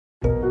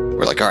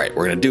all right,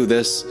 we're going to do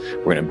this.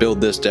 We're going to build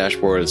this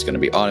dashboard. It's going to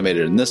be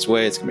automated in this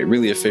way. It's going to be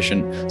really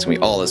efficient. It's going to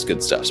be all this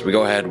good stuff. So we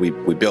go ahead, we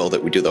build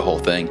it, we do the whole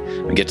thing.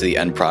 We get to the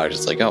end product.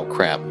 It's like, oh,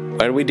 crap.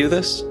 Why did we do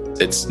this?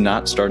 It's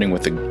not starting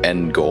with the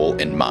end goal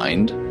in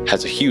mind. It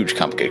has a huge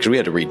complication because we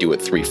had to redo it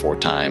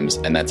 3-4 times,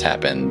 and that's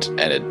happened,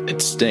 and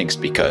it stinks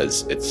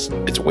because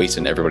it's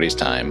wasting everybody's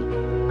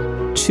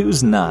time.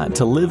 Choose not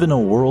to live in a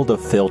world of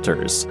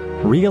filters.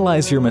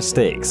 Realize your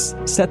mistakes.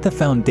 Set the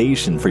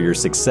foundation for your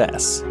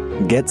success.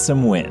 Get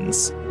some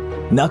wins.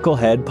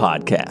 Knucklehead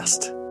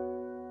Podcast.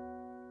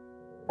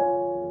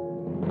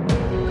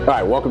 All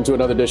right, welcome to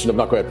another edition of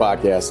Knucklehead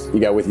Podcast. You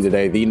got with you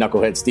today the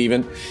Knucklehead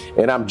Steven,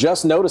 and I'm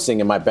just noticing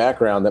in my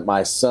background that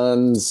my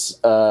son's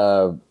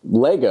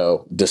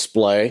Lego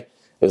display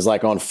is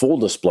like on full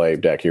display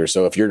back here.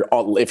 So if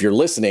you're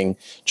listening,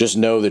 just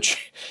know that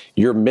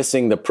you're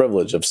missing the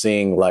privilege of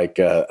seeing like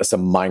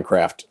some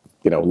Minecraft,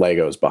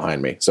 Legos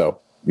behind me. So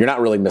you're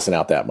not really missing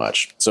out that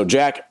much. So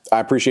Jack, I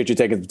appreciate you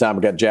taking the time.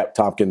 We got Jack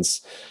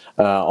Tompkins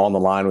on the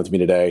line with me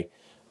today.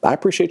 I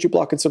appreciate you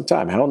blocking some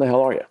time. How in the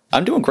hell are you?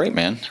 I'm doing great,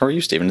 man. How are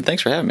you, Steven? And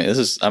thanks for having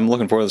me. I'm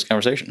looking forward to this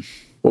conversation.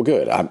 Well,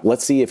 good.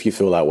 Let's see if you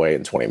feel that way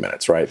in 20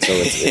 minutes, right? So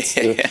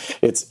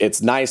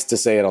it's nice to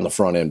say it on the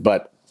front end,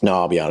 but no,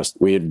 I'll be honest.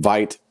 We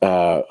invite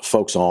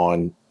folks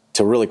on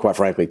to really, quite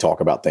frankly, talk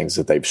about things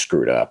that they've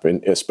screwed up,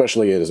 and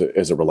especially as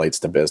it relates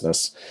to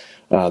business.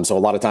 So a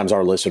lot of times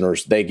our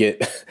listeners, they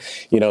get,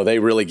 they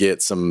really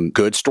get some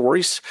good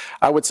stories,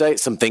 I would say,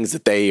 some things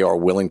that they are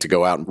willing to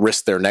go out and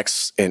risk their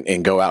necks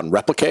and go out and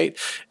replicate,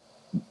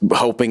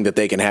 hoping that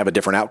they can have a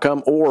different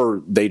outcome,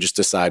 or they just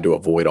decide to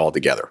avoid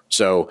altogether.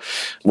 So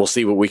we'll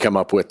see what we come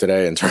up with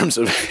today in terms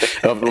of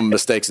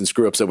mistakes and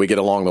screw-ups that we get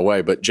along the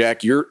way. But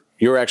Jack, you're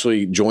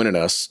actually joining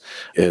us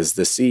as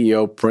the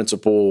CEO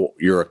principal.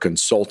 You're a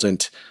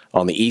consultant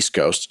on the East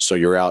Coast, so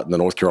you're out in the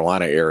North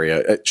Carolina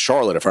area, at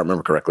Charlotte, if I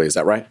remember correctly. Is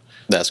that right?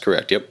 That's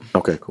correct, yep.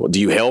 Okay, cool. Do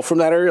you hail from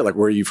that area? Like,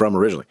 where are you from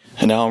originally?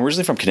 No, I'm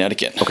originally from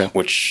Connecticut, okay,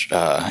 which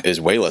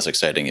is way less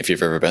exciting if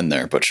you've ever been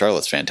there. But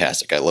Charlotte's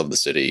fantastic. I love the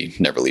city,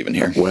 never leaving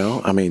here.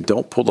 Well, I mean,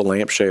 don't pull the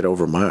lampshade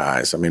over my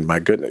eyes. I mean, my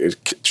goodness,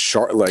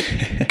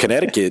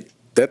 Connecticut,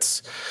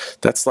 that's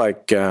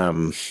like...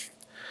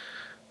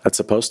 that's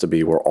supposed to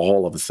be where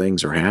all of the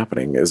things are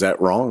happening. Is that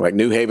wrong? Like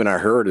New Haven, I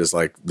heard, is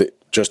like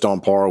just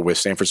on par with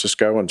San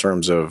Francisco in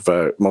terms of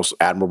most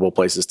admirable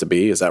places to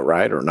be. Is that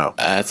right or no?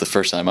 That's the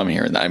first time I'm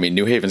hearing that. I mean,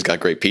 New Haven's got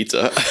great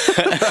pizza.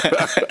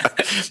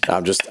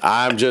 I'm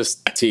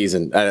just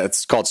teasing.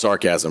 It's called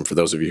sarcasm for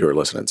those of you who are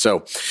listening.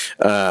 So,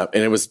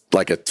 and it was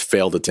like a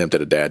failed attempt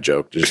at a dad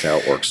joke, just how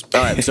it works.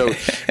 All right. So,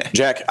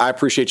 Jack, I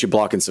appreciate you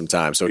blocking some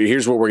time. So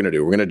here's what we're going to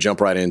do. We're going to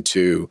jump right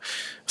into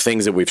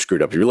things that we've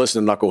screwed up. If you're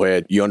listening to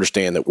Knucklehead, you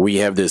understand that we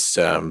have this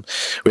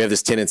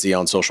tendency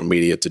on social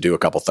media to do a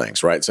couple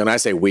things, right? So when I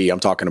say we,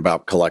 I'm talking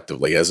about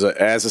collectively. As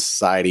a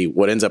society,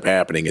 what ends up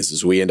happening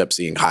is we end up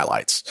seeing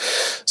highlights.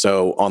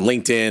 So on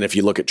LinkedIn, if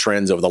you look at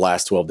trends over the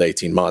last 12 to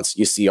 18 months,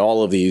 you see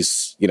all of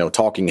these,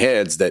 talking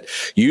heads that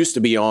used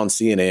to be on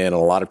CNN and a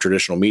lot of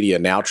traditional media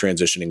now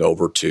transitioning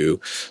over to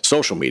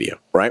social media,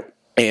 right?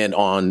 And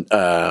on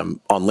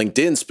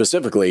LinkedIn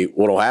specifically,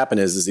 what will happen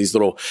is these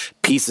little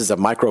pieces of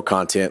micro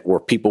content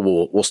where people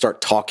will start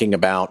talking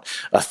about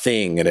a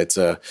thing, and it's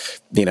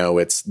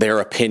their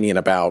opinion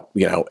about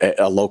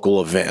a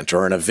local event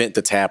or an event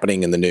that's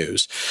happening in the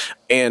news,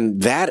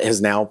 and that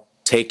has now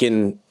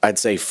taken, I'd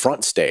say,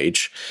 front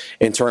stage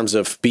in terms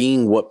of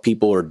being what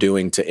people are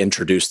doing to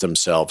introduce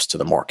themselves to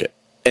the market,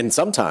 and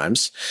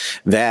sometimes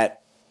that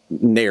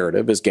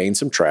narrative has gained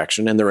some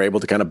traction, and they're able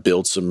to kind of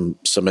build some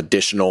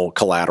additional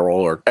collateral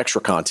or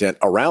extra content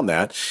around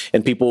that,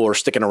 and people are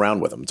sticking around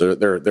with them.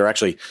 They're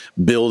actually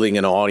building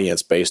an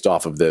audience based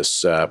off of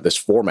this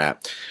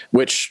format,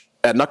 which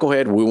at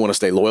Knucklehead, we want to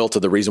stay loyal to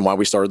the reason why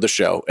we started the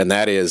show, and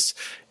that is,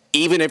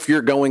 even if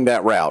you're going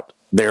that route,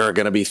 there are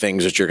going to be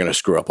things that you're going to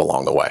screw up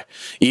along the way.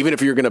 Even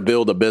if you're going to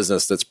build a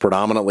business that's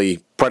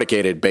predominantly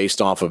predicated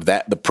based off of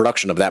the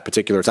production of that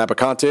particular type of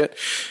content,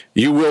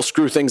 you will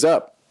screw things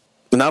up.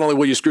 Not only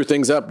will you screw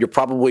things up, you're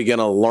probably going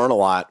to learn a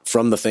lot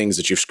from the things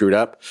that you've screwed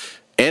up,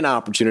 and an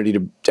opportunity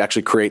to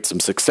actually create some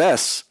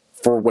success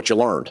for what you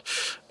learned.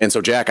 And so,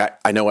 Jack,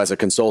 I know as a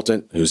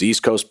consultant who's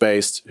East Coast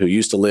based, who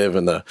used to live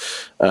in the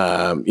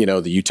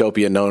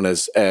utopia known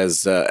as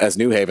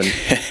New Haven.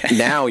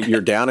 Now you're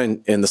down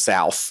in the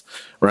South,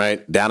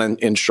 right? Down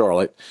in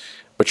Charlotte,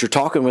 but you're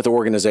talking with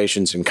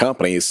organizations and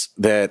companies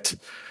that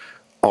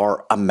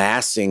are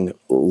amassing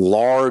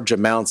large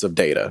amounts of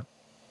data.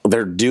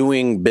 They're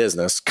doing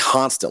business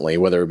constantly,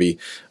 whether it be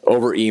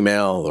over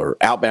email or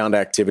outbound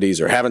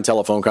activities or having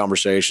telephone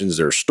conversations.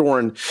 They're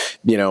storing,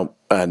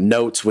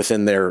 notes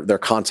within their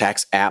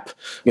contacts app,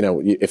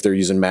 if they're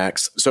using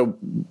Macs. So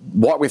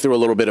walk me through a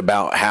little bit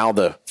about how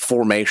the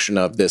formation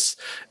of this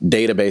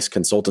database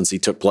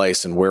consultancy took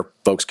place and where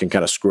folks can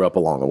kind of screw up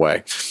along the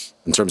way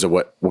in terms of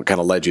what kind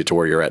of led you to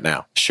where you're at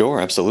now. Sure,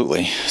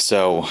 absolutely.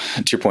 So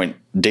to your point,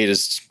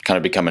 data's kind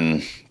of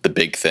becoming the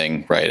big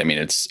thing, right? I mean,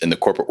 it's in the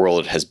corporate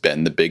world, it has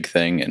been the big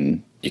thing,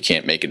 and you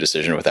can't make a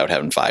decision without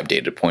having 5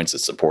 data points that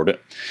support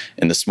it.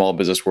 In the small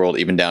business world,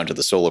 even down to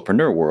the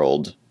solopreneur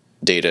world,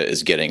 data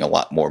is getting a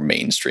lot more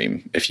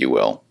mainstream, if you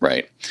will,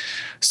 right?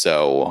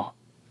 So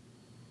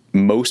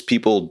most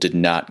people did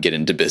not get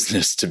into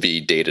business to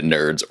be data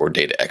nerds or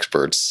data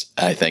experts.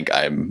 I think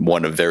I'm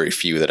one of very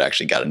few that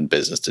actually got in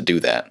business to do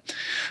that.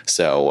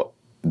 So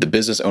the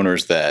business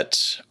owners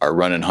that are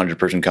running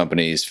 100-person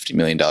companies, $50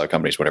 million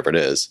companies, whatever it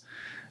is,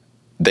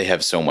 they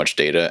have so much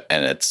data,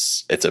 and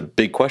it's a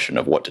big question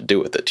of what to do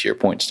with it, to your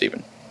point,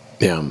 Stephen.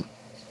 Yeah.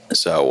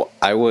 So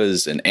I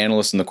was an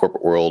analyst in the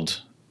corporate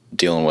world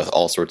dealing with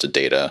all sorts of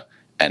data,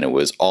 and it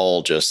was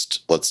all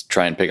just, let's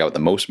try and pick out the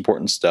most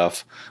important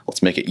stuff.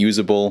 Let's make it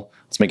usable.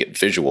 Let's make it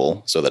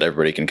visual so that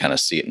everybody can kind of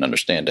see it and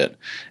understand it.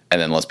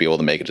 And then let's be able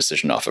to make a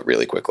decision off it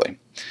really quickly.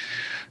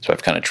 So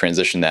I've kind of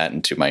transitioned that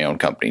into my own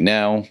company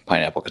now,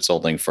 Pineapple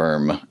Consulting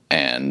Firm.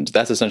 And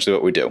that's essentially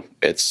what we do.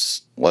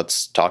 It's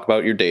let's talk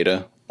about your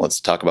data. Let's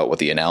talk about what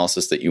the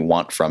analysis that you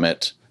want from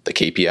it, the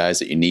KPIs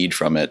that you need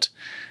from it.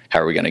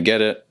 How are we going to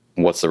get it?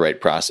 What's the right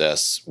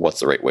process? What's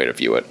the right way to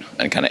view it?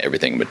 And kind of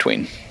everything in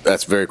between.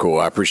 That's very cool.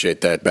 I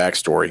appreciate that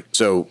backstory.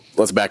 So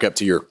let's back up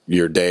to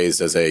your days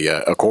as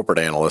a corporate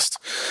analyst.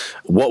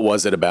 What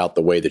was it about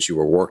the way that you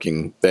were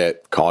working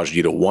that caused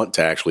you to want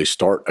to actually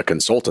start a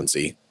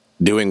consultancy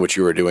doing what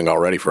you were doing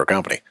already for a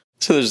company?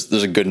 So there's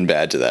a good and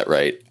bad to that,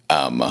 right?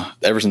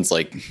 Ever since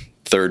like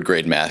 3rd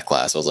grade math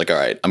class, I was like, all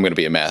right, I'm going to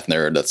be a math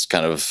nerd. That's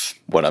kind of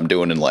what I'm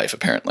doing in life,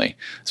 apparently.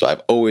 So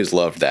I've always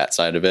loved that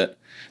side of it.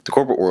 The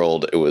corporate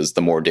world, it was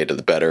the more data,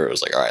 the better. It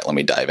was like, all right, let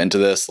me dive into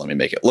this. Let me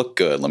make it look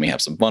good. Let me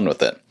have some fun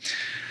with it.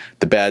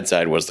 The bad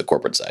side was the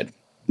corporate side.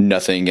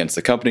 Nothing against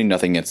the company,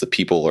 nothing against the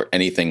people or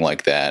anything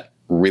like that.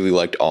 Really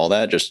liked all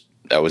that. Just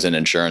I was in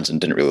insurance and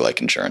didn't really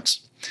like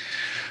insurance.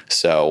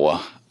 So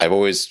I've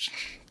always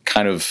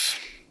kind of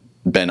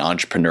been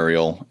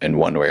entrepreneurial in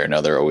one way or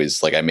another.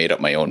 Always like I made up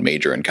my own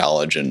major in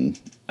college, and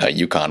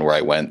UConn where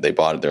I went, they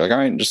bought it. They're like, all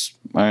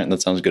right,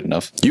 that sounds good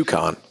enough.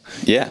 UConn.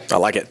 Yeah. I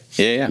like it.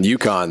 Yeah.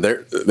 UConn,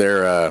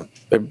 they're a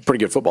pretty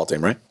good football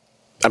team, right?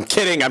 I'm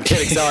kidding.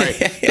 Sorry.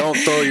 Don't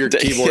throw your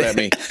keyboard at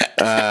me.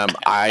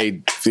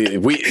 Do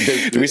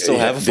we still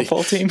have a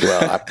football team?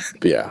 Well,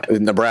 yeah.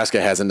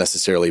 Nebraska hasn't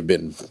necessarily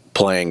been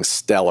playing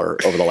stellar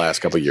over the last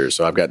couple of years,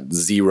 so I've got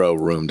zero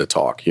room to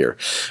talk here.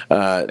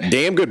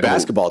 Damn good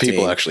basketball team.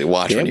 People actually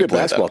watch. Damn good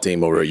basketball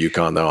team over at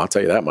UConn, though. I'll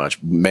tell you that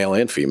much. Male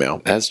and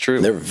female. That's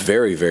true. They're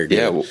very, very good.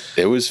 Yeah, well,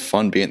 it was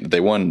fun they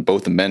won,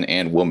 both the men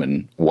and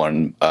women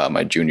won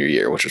my junior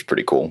year, which was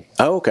pretty cool.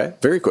 Oh, okay.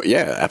 Very cool.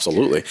 Yeah,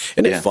 absolutely.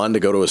 Isn't it fun to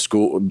go to a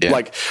school? Yeah.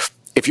 Like,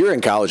 if you're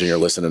in college and you're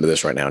listening to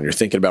this right now and you're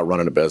thinking about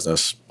running a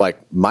business, like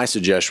my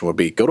suggestion would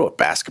be go to a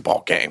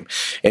basketball game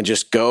and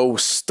just go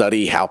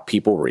study how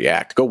people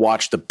react. Go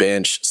watch the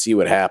bench, see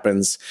what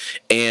happens,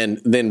 and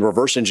then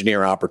reverse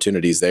engineer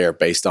opportunities there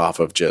based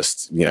off of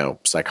just,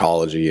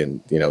 psychology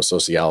and,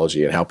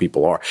 sociology and how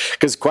people are.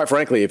 Because quite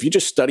frankly, if you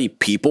just study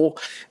people,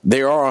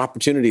 there are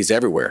opportunities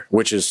everywhere,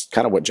 which is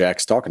kind of what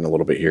Jack's talking a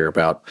little bit here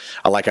about.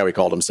 I like how he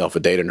called himself a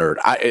data nerd.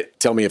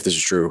 Tell me if this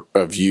is true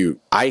of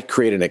you. I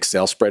create an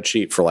Excel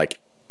spreadsheet for like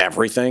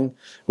everything.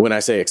 When I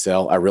say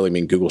Excel, I really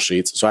mean Google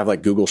Sheets. So I have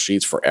like Google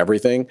Sheets for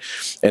everything.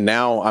 And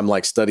now I'm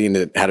like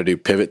studying how to do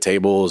pivot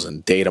tables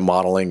and data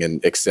modeling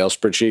and Excel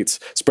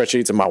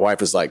spreadsheets. And my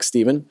wife is like,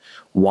 Stephen,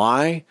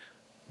 why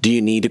do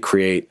you need to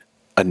create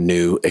a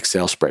new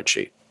Excel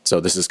spreadsheet? So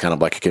this is kind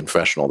of like a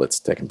confessional that's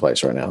taking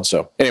place right now.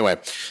 So anyway,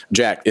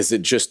 Jack, is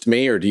it just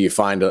me, or do you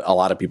find a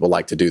lot of people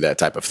like to do that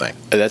type of thing?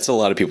 That's a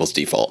lot of people's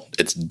default.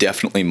 It's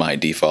definitely my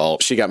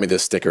default. She got me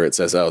this sticker. It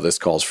says, this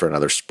calls for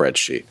another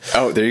spreadsheet.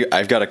 Oh, there you go.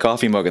 I've got a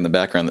coffee mug in the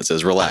background that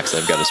says, relax.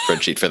 I've got a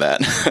spreadsheet for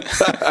that.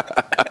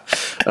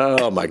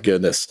 Oh my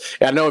goodness.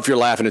 I know if you're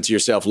laughing at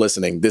yourself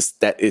listening,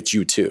 that it's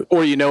you too.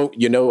 Or you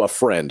know a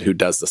friend who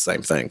does the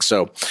same thing.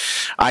 So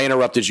I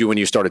interrupted you when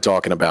you started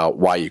talking about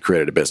why you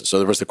created a business. So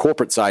there was the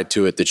corporate side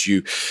to it that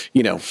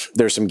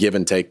there's some give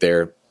and take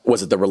there.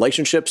 Was it the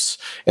relationships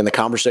and the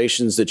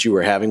conversations that you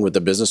were having with the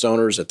business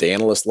owners at the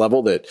analyst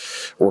level that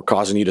were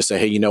causing you to say,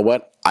 hey, you know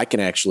what? I can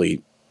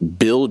actually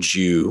build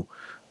you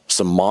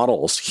some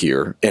models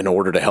here in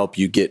order to help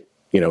you get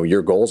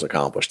your goals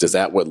accomplished. Is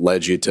that what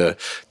led you to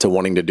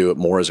wanting to do it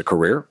more as a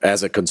career,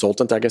 as a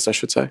consultant, I guess I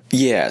should say?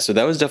 Yeah, so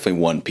that was definitely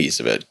one piece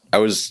of it. I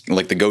was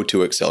like the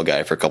go-to Excel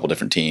guy for a couple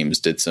different teams,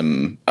 did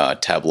some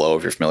Tableau,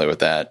 if you're familiar with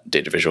that,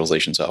 data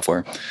visualization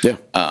software. Yeah.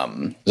 So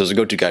I was a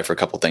go-to guy for a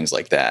couple things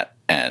like that.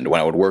 And when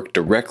I would work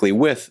directly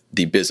with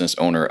the business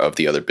owner of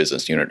the other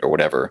business unit or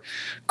whatever,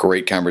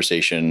 great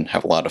conversation,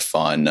 have a lot of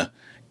fun,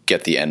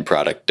 get the end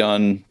product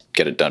done,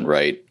 get it done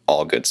right,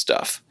 all good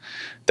stuff.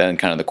 Then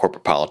kind of the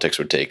corporate politics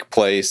would take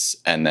place,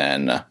 and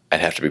then I'd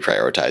have to be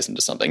prioritized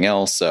into something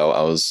else.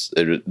 So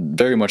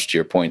very much to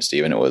your point,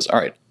 Stephen, it was, all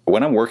right,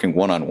 when I'm working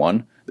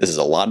one-on-one, this is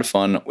a lot of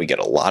fun. We get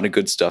a lot of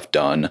good stuff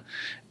done,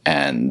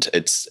 and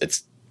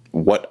it's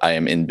what I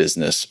am in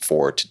business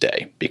for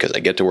today, because I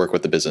get to work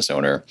with the business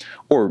owner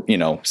or,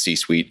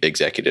 C-suite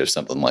executive,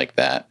 something like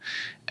that.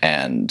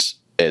 And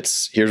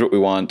it's, here's what we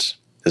want,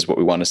 this is what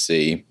we want to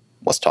see.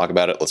 Let's talk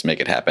about it. Let's make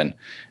it happen.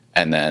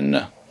 and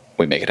then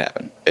we make it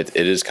happen. It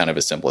is kind of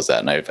as simple as that.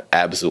 And I've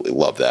absolutely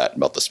loved that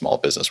about the small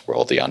business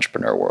world, the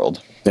entrepreneur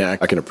world. Yeah,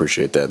 I can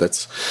appreciate that.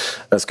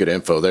 That's good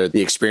info there.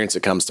 The experience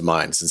that comes to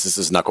mind, since this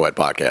is Knucklehead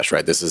Podcast,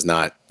 right? This is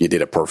not, you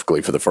did it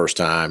perfectly for the first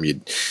time.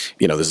 You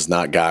know, this is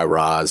not Guy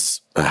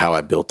Raz, how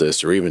I built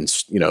this, or even,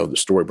 the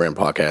Story Brand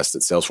podcast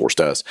that Salesforce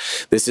does.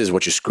 This is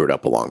what you screwed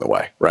up along the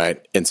way,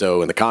 right? And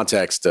so in the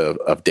context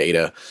of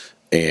data,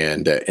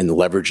 and in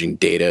leveraging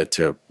data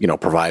to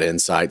provide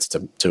insights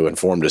to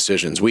inform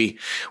decisions. We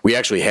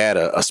actually had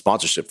a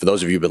sponsorship. For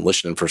those of you who've been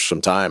listening for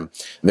some time,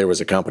 there was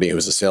a company, it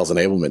was a sales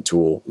enablement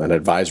tool, an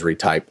advisory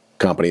type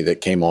company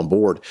that came on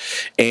board.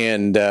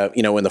 And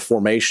in the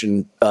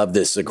formation of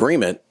this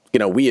agreement,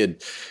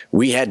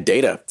 we had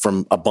data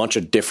from a bunch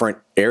of different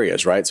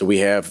areas, right? So we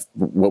have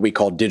what we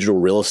call digital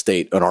real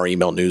estate on our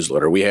email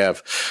newsletter. We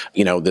have,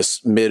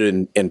 this mid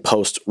and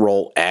post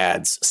roll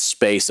ads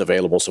space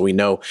available. So we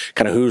know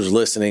kind of who's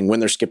listening, when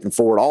they're skipping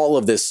forward, all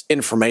of this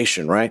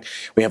information, right?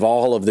 We have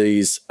all of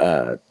these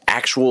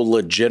actual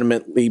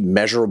legitimately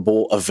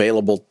measurable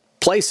available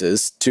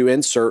places to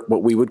insert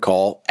what we would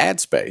call ad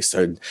space.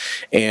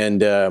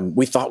 And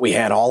we thought we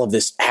had all of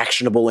this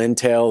actionable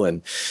intel,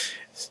 and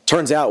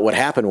turns out what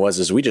happened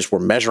was we just were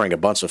measuring a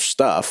bunch of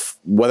stuff.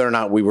 Whether or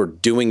not we were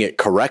doing it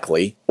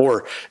correctly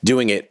or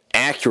doing it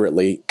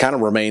accurately kind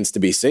of remains to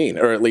be seen,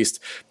 or at least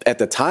at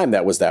the time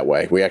that was that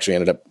way. We actually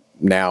ended up,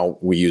 now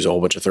we use a whole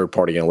bunch of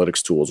third-party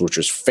analytics tools, which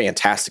is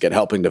fantastic at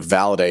helping to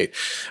validate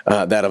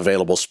that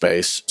available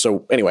space.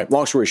 So anyway,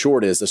 long story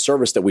short is the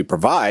service that we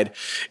provide,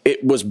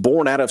 it was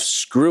born out of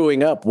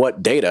screwing up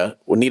what data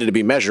needed to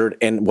be measured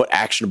and what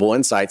actionable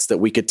insights that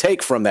we could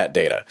take from that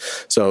data.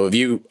 So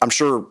I'm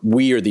sure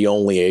we are the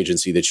only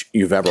agency that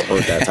you've ever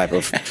heard that type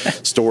of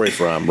story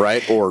from,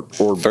 right? Or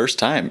first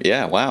time.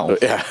 Yeah. Wow.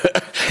 Yeah.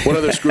 What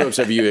other screw-ups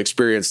have you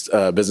experienced,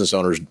 business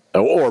owners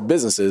or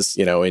businesses,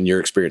 in your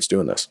experience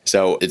doing this?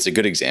 So it's a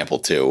good example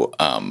too.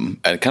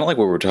 And kind of like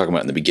what we were talking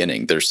about in the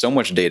beginning, there's so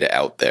much data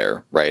out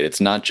there, right?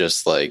 It's not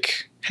just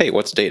like, hey,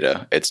 what's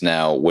data? It's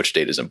now which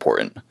data is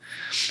important.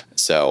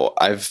 So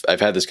I've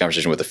had this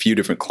conversation with a few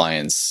different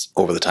clients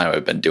over the time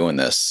I've been doing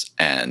this,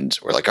 and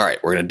we're like, all right,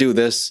 we're going to do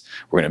this.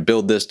 We're going to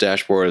build this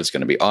dashboard. It's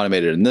going to be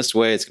automated in this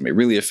way. It's going to be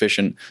really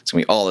efficient. It's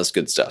going to be all this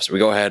good stuff. So we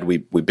go ahead, we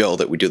build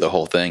it, we do the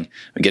whole thing.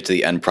 We get to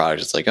the end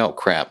product. It's like, oh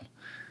crap,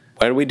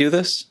 why did we do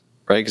this?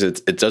 Right?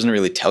 Because it doesn't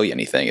really tell you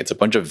anything. It's a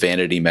bunch of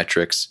vanity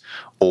metrics,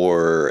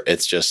 or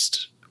it's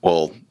just,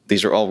 well,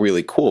 these are all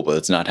really cool, but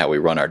it's not how we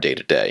run our day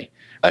to day.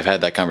 I've had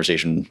that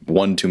conversation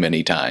one too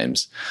many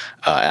times.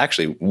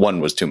 Actually, one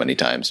was too many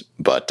times,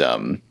 but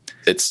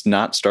it's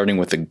not starting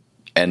with the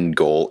end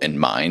goal in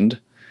mind.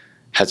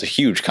 Has a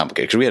huge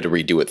complication, because we had to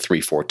redo it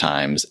 3-4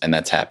 times, and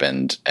that's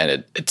happened,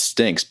 and it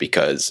stinks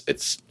because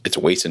it's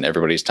wasting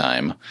everybody's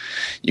time.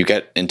 You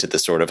get into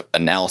this sort of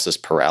analysis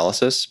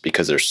paralysis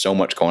because there's so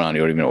much going on,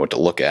 you don't even know what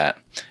to look at.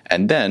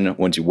 And then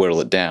once you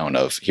whittle it down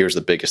of here's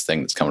the biggest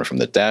thing that's coming from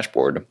the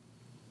dashboard,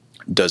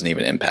 doesn't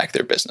even impact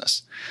their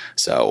business.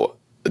 So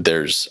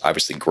there's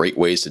obviously great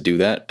ways to do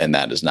that, and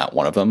that is not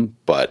one of them,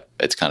 but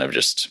it's kind of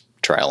just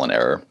trial and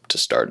error to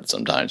start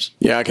sometimes.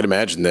 Yeah, I can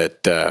imagine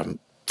that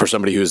for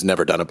somebody who's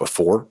never done it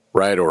before,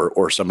 right?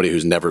 Or somebody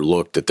who's never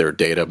looked at their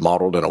data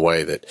modeled in a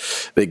way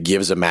that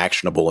gives them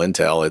actionable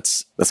intel,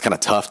 that's kind of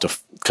tough to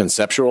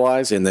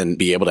conceptualize and then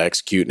be able to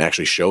execute and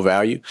actually show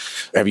value.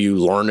 Have you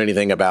learned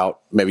anything about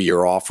maybe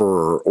your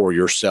offer or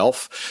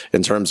yourself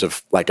in terms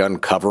of like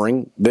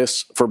uncovering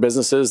this for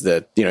businesses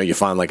that, you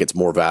find like it's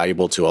more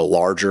valuable to a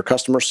larger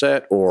customer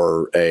set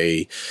or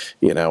a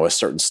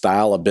certain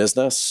style of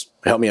business?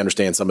 Help me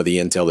understand some of the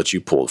intel that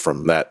you pulled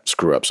from that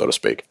screw up, so to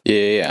speak.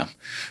 Yeah.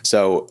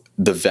 So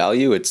the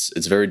value, it's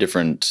very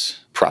different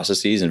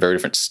processes and very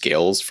different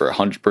scales for a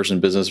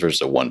 100-person business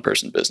versus a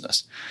 1-person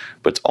business.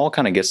 But it all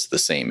kind of gets to the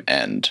same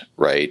end,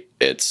 right?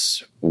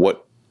 It's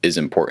what is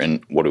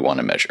important, what do we want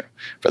to measure.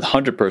 For the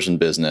 100-person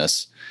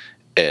business,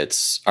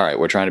 it's, all right,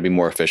 we're trying to be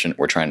more efficient.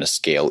 We're trying to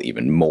scale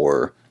even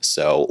more.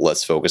 So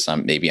let's focus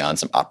on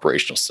some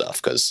operational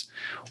stuff, because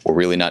we're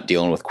really not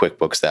dealing with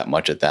QuickBooks that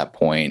much at that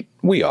point.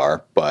 We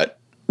are, but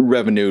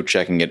revenue,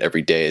 checking it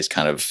every day is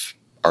kind of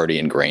already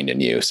ingrained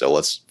in you. So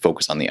let's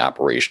focus on the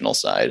operational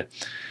side.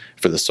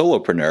 For the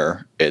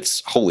solopreneur,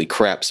 it's, holy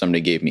crap, somebody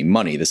gave me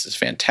money. This is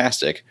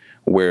fantastic.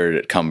 Where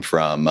did it come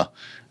from?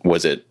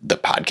 Was it the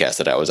podcast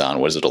that I was on?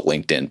 Was it a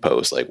LinkedIn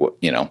post? Like,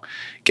 what,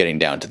 getting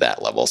down to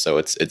that level. So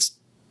it's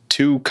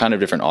two kind of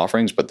different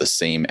offerings, but the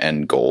same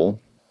end goal.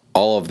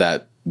 All of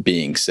that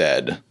being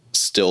said,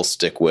 still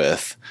stick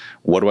with,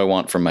 what do I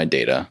want from my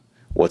data?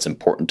 What's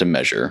important to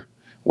measure,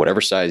 whatever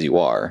size you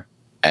are,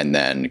 and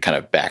then kind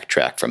of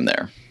backtrack from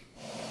there.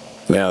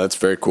 Yeah, that's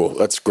very cool.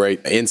 That's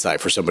great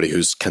insight for somebody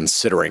who's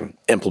considering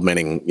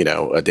implementing,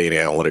 a data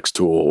analytics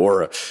tool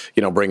or,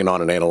 bringing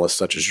on an analyst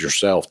such as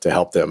yourself to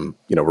help them,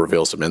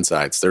 reveal some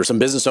insights. There's some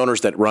business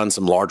owners that run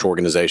some large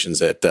organizations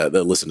that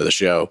listen to the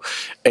show.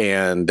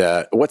 And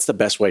what's the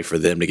best way for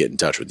them to get in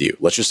touch with you?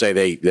 Let's just say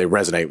they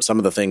resonate with some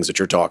of the things that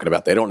you're talking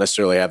about. They don't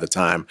necessarily have the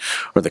time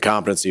or the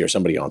competency or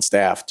somebody on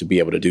staff to be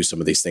able to do some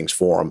of these things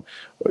for them.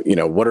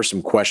 What are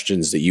some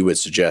questions that you would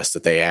suggest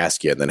that they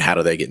ask you, and then how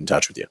do they get in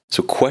touch with you?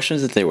 So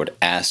questions that they would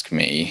ask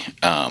me,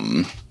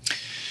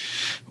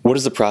 what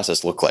does the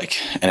process look like?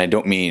 And I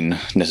don't mean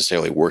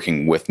necessarily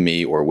working with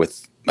me or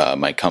with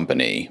my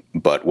company,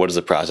 but what is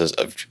the process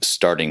of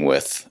starting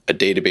with a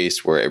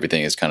database where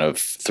everything is kind of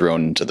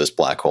thrown into this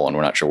black hole and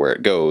we're not sure where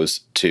it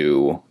goes,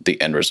 to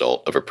the end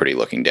result of a pretty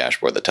looking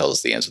dashboard that tells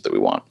us the answer that we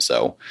want.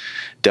 So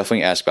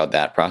definitely ask about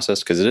that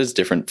process, because it is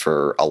different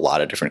for a lot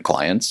of different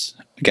clients.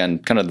 Again,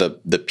 kind of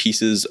the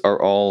pieces are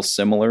all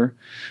similar,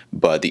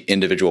 but the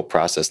individual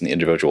process and the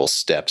individual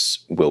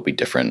steps will be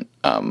different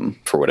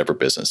for whatever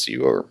business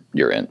you're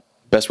in.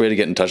 Best way to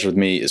get in touch with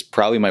me is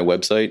probably my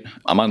website.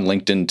 I'm on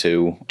LinkedIn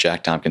too.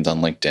 Jack Tompkins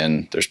on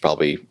LinkedIn. There's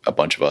probably a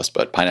bunch of us,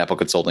 but Pineapple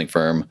Consulting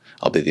Firm.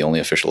 I'll be the only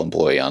official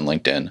employee on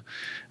LinkedIn.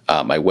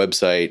 My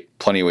website,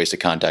 plenty of ways to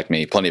contact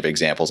me, plenty of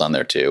examples on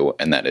there too,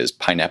 and that is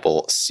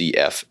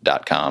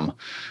pineapplecf.com.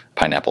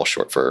 Pineapple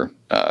short for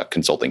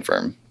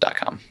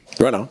consultingfirm.com.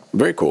 Right on.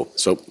 Very cool.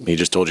 So he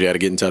just told you how to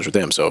get in touch with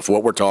them. So if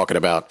what we're talking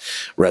about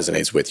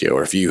resonates with you,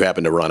 or if you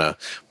happen to run a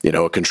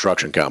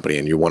construction company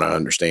and you want to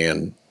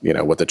understand,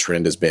 what the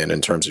trend has been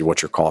in terms of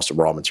what your cost of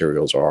raw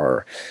materials are,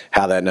 or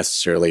how that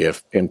necessarily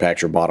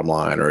impacts your bottom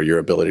line or your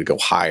ability to go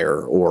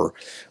higher, or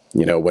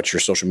what your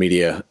social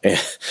media,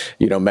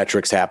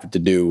 metrics have to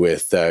do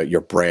with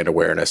your brand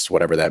awareness,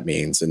 whatever that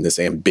means, and this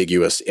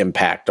ambiguous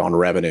impact on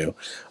revenue.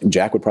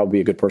 Jack would probably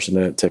be a good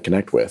person to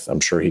connect with.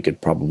 I'm sure he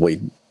could probably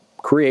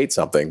create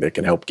something that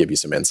can help give you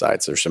some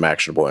insights. There's some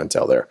actionable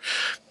intel there.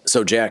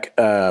 So, Jack,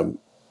 I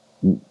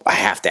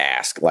have to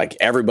ask, like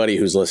everybody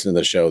who's listening to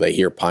the show, they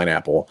hear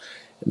Pineapple,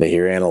 they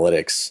hear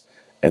analytics,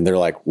 and they're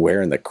like,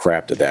 where in the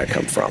crap did that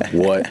come from?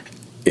 What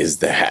is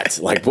that?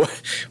 Like,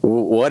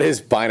 what does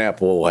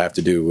Pineapple have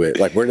to do with,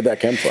 like, where did that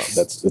come from?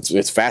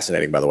 It's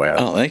fascinating, by the way.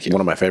 Oh, thank you. One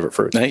of my favorite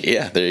fruits.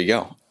 Yeah, there you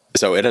go.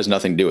 So it has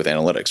nothing to do with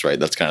analytics, right?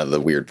 That's kind of the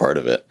weird part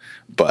of it.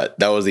 But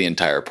that was the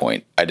entire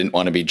point. I didn't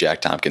want to be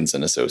Jack Tompkins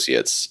and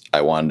Associates.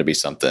 I wanted to be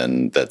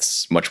something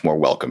that's much more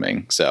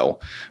welcoming. So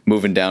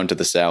moving down to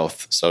the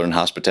South, Southern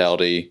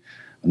hospitality,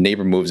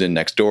 neighbor moves in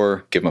next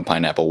door, give them a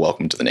pineapple,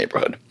 welcome to the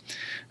neighborhood.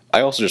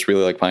 I also just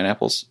really like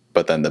pineapples.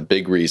 But then the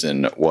big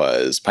reason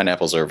was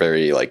pineapples are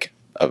very like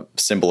a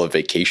symbol of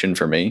vacation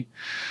for me.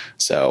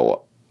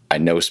 So I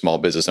know small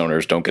business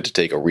owners don't get to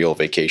take a real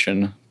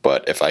vacation,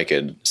 but if I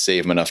could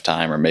save them enough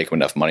time or make them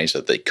enough money so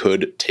that they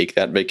could take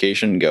that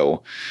vacation,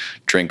 go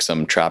drink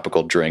some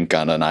tropical drink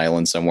on an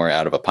island somewhere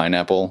out of a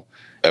pineapple,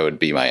 that would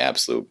be my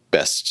absolute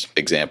best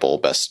example,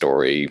 best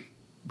story,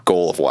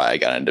 goal of why I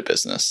got into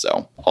business.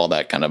 So all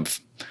that kind of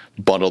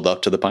bundled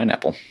up to the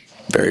pineapple.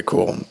 Very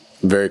cool.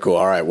 Very cool.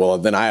 All right. Well,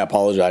 then I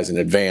apologize in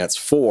advance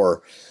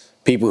for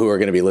people who are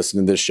going to be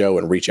listening to this show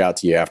and reach out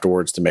to you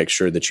afterwards to make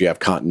sure that you have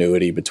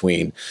continuity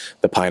between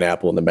the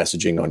pineapple and the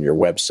messaging on your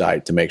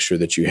website, to make sure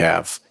that you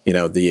have,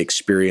 the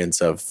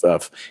experience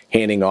of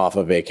handing off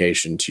a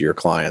vacation to your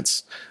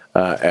clients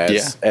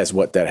as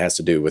what that has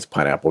to do with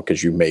Pineapple,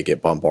 because you may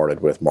get bombarded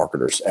with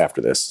marketers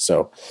after this.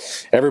 So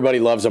everybody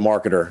loves a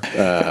marketer.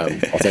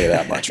 I'll tell you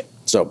that much.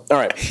 So, all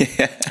right,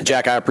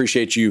 Jack, I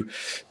appreciate you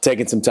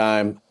taking some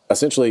time.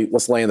 Essentially,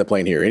 let's land the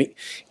plane here.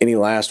 Any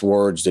last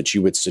words that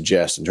you would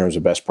suggest in terms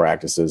of best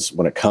practices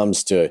when it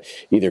comes to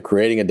either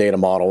creating a data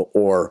model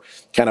or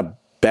kind of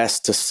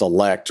best to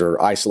select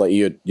or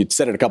isolate? You'd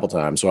said it a couple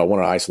times, so I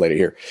want to isolate it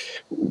here.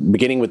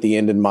 Beginning with the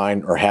end in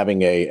mind, or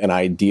having an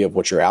idea of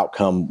what your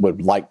outcome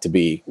would like to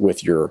be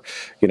with your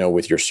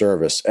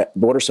service.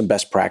 What are some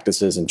best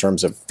practices in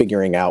terms of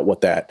figuring out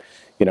what that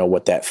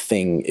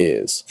thing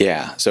is?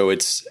 Yeah, so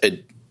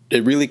it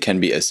really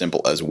can be as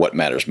simple as what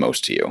matters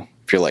most to you.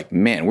 If you're like,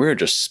 man, we're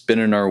just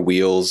spinning our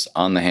wheels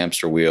on the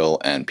hamster wheel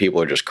and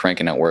people are just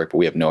cranking out work, but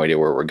we have no idea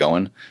where we're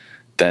going,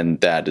 then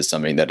that is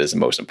something that is the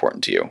most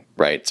important to you,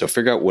 right? So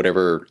figure out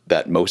whatever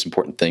that most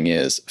important thing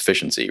is: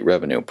 efficiency,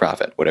 revenue,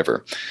 profit,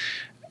 whatever,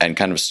 and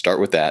kind of start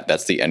with that.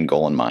 That's the end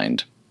goal in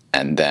mind.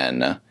 And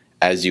then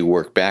as you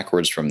work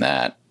backwards from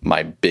that,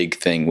 my big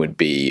thing would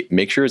be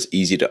make sure it's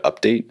easy to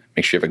update.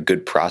 Make sure you have a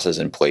good process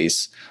in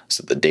place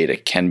so the data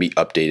can be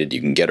updated.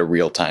 You can get a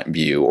real-time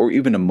view or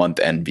even a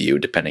month-end view,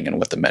 depending on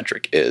what the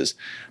metric is.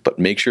 But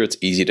make sure it's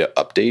easy to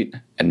update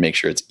and make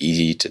sure it's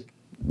easy to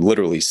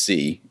literally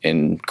see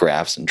in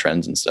graphs and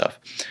trends and stuff,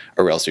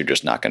 or else you're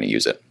just not going to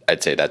use it.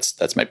 I'd say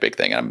that's my big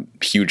thing. I'm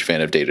a huge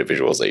fan of data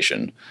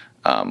visualization,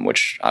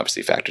 which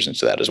obviously factors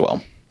into that as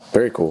well.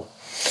 Very cool.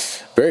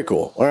 Very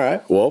cool. All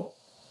right. Well,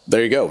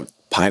 there you go.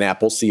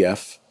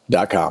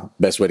 PineappleCF.com.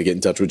 Best way to get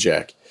in touch with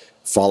Jack.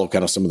 Follow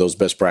kind of some of those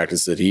best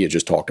practices that he had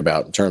just talked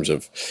about in terms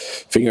of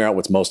figuring out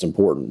what's most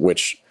important,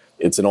 which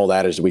it's an old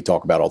adage that we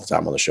talk about all the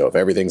time on the show. If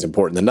everything's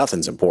important, then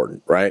nothing's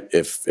important, right?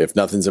 If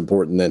nothing's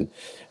important, then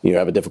you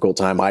have a difficult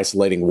time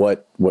isolating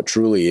what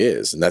truly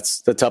is. And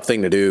that's the tough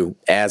thing to do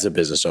as a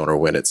business owner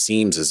when it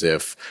seems as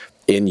if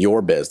in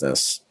your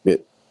business,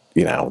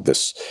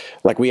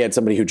 like we had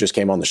somebody who just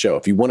came on the show.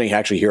 If you want to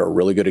actually hear a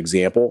really good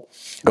example,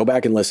 go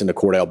back and listen to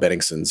Cordell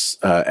Benningson's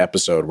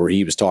episode where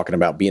he was talking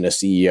about being a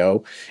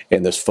CEO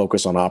and this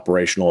focus on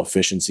operational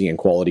efficiency and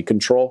quality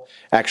control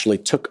actually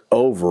took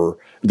over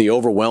the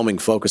overwhelming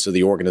focus of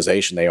the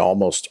organization. They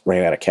almost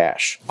ran out of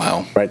cash.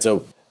 Wow. Right.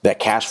 So that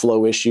cash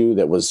flow issue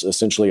that was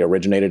essentially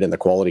originated in the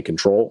quality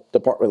control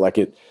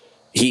department,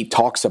 he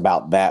talks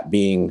about that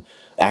being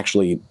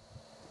actually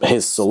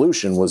his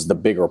solution was the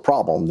bigger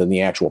problem than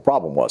the actual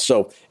problem was.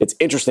 So it's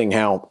interesting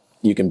how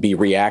you can be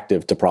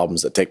reactive to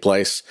problems that take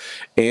place.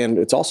 And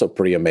it's also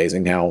pretty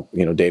amazing how,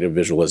 data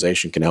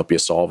visualization can help you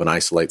solve and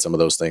isolate some of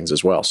those things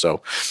as well.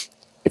 So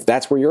if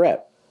that's where you're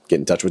at, get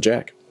in touch with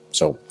Jack.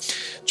 So,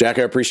 Jack,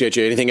 I appreciate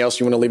you. Anything else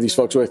you want to leave these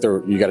folks with,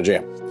 or you got a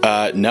jam?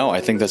 No, I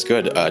think that's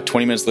good.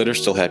 20 minutes later,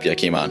 still happy I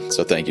came on.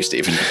 So thank you,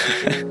 Stephen.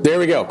 There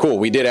we go. Cool.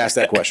 We did ask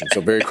that question. So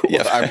very cool.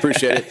 Yep. I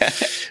appreciate it.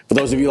 For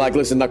those of you like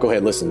listen,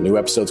 Knucklehead, listen, new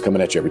episodes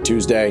coming at you every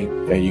Tuesday.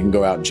 And you can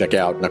go out and check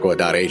out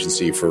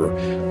knucklehead.agency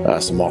for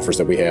some offers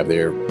that we have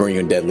there,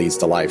 bringing dead leads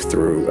to life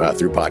through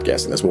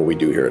podcasting. That's what we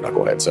do here at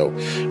Knucklehead. So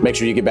make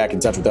sure you get back in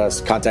touch with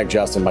us. Contact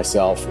Justin,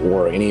 myself,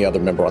 or any other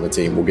member on the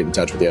team. We'll get in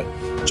touch with you.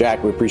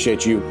 Jack, we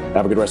appreciate you.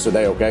 Have a good rest of the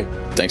day, okay?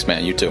 Thanks,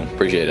 man. You too.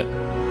 Appreciate it.